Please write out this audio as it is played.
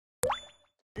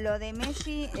Lo de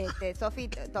Messi, Sofi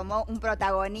tomó un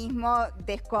protagonismo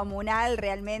descomunal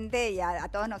realmente y a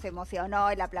todos nos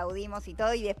emocionó, le aplaudimos y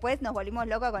todo, y después nos volvimos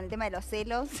locos con el tema de los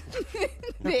celos.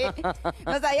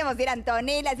 No sabíamos si era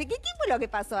Antonella, así que ¿qué fue lo que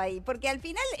pasó ahí? Porque al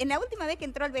final, en la última vez que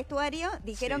entró al vestuario,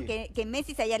 dijeron que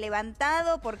Messi se había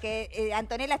levantado porque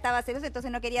Antonella estaba celosa,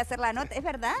 entonces no quería hacer la nota. ¿Es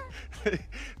verdad?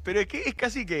 Pero es que es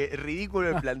casi que ridículo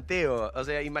el planteo. O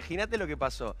sea, imagínate lo que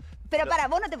pasó. Pero para,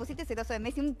 ¿vos no te pusiste celoso de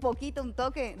Messi un poquito, un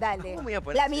toque? Dale. ¿Cómo me iba a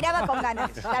poner la miraba con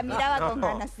ganas, la miraba con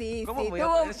ganas, sí, ¿Cómo sí. me iba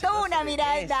a poner Tuvo una celoso de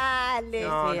mirada, Messi? dale.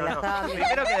 No, sí, no.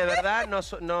 Primero que de verdad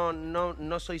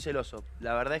no soy celoso.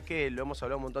 La verdad es que lo hemos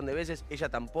hablado un montón de veces, ella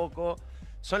tampoco.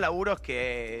 Son laburos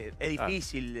que es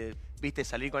difícil, viste,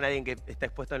 salir con alguien que está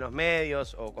expuesto en los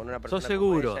medios o con una persona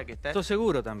como ella que está... Sos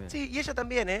seguro también. Sí, y ella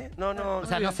también, ¿eh? O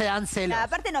sea, no se dan celos. No,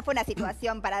 aparte no fue una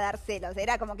situación para dar celos,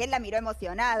 era como que él la miró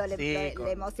emocionado, le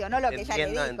emocionó lo que ella le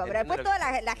dijo. Pero después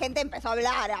toda la gente empezó a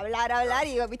hablar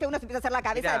y viste, uno se empieza a hacer la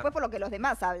cabeza. Mirá, después por lo que los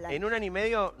demás hablan. En un año y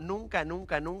medio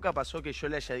nunca pasó que yo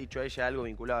le haya dicho a ella algo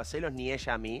vinculado a celos, ni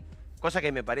ella a mí. Cosa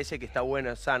que me parece que está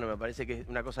bueno, sano, me parece que es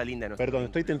una cosa linda. Perdón,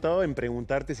 estoy tentado en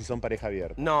preguntarte si son pareja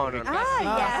abierta. No. No.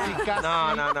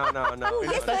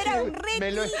 Eso era un re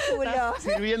Me lo título. estás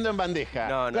sirviendo en bandeja.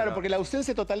 Claro, porque la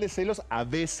ausencia total de celos a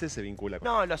veces se vincula con...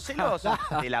 No, los celos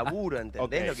de laburo,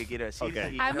 ¿entendés lo que quiero decir?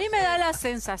 Okay. Sí, a mí me da la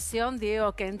sensación,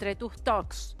 Diego, que entre tus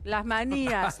tocs, las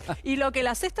manías y lo que le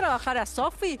haces trabajar a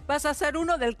Sofi, vas a ser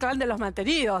uno del clan de los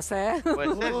mantenidos, ¿eh? Pues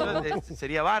eso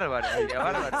sería bárbaro,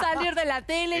 Salir de la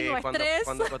tele, no estrés.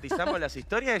 Cuando cotizamos las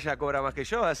historias, ella cobra más que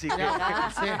yo, así que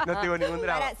no tengo ningún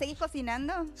drama. Ahora, ¿seguís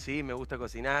cocinando? Sí, me gusta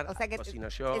cocinar, o sea que cocino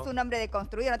yo. Es un hombre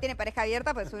deconstruido, no tiene pareja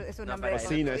abierta, pues es un hombre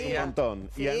deconstruido. Cocina, es un montón.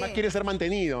 Sí. Y además quiere ser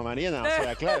mantenido, Mariana, o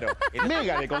sea, claro.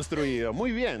 Mega deconstruido,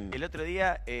 muy bien. El otro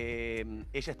día, ella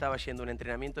estaba yendo a un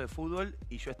entrenamiento de fútbol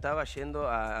y yo estaba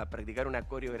yendo a practicar una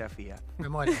coreografía. Me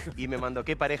muero. Y me mandó,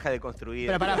 qué pareja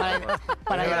deconstruida. Pero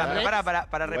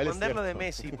para responderlo de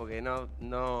Messi, porque no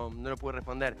lo pude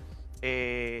responder.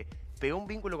 Pegó un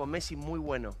vínculo con Messi muy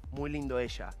bueno, muy lindo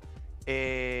ella.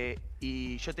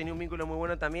 Y yo tenía un vínculo muy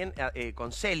bueno también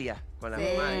con Celia, con la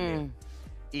mamá de él.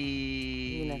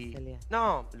 Y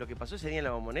no, lo que pasó ese día en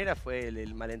la Bombonera fue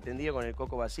el malentendido con el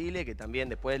Coco Basile, que también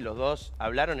después los dos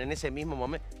hablaron en ese mismo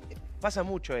momento. Pasa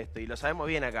mucho esto y lo sabemos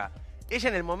bien acá. Ella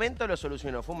en el momento lo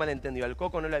solucionó, fue un malentendido. Al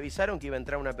Coco no le avisaron que iba a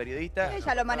entrar una periodista.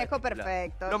 Ella lo manejó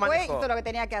perfecto. Hizo lo que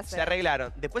tenía que hacer. Se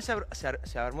arreglaron. Después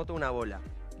se armó toda una bola.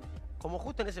 Como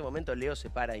justo en ese momento Leo se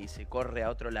para y se corre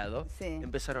a otro lado,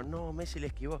 empezaron, no, Messi le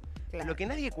esquivó. Claro. Lo que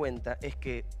nadie cuenta es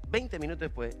que 20 minutos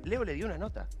después, Leo le dio una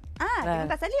nota. Ah, que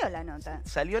nunca salió la nota.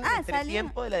 Salió en el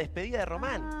entretiempo de la despedida de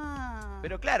Román.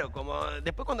 Pero claro, como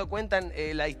después cuando cuentan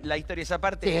la historia, esa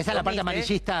parte... Sí, esa es la parte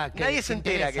amarillista que nadie se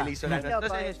entera que le hizo la nota.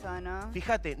 Entonces, eso, ¿no?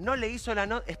 Fíjate, no le hizo la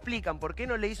nota, explican por qué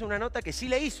no le hizo una nota que sí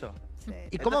le hizo. Sí.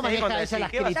 ¿Y cómo maneja ella las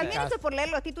críticas? También eso es por leer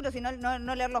los títulos y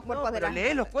no leer los cuerpos de pero las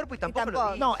lees los cuerpos y tampoco lo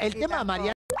dice. No, el tema,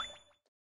 Mariana...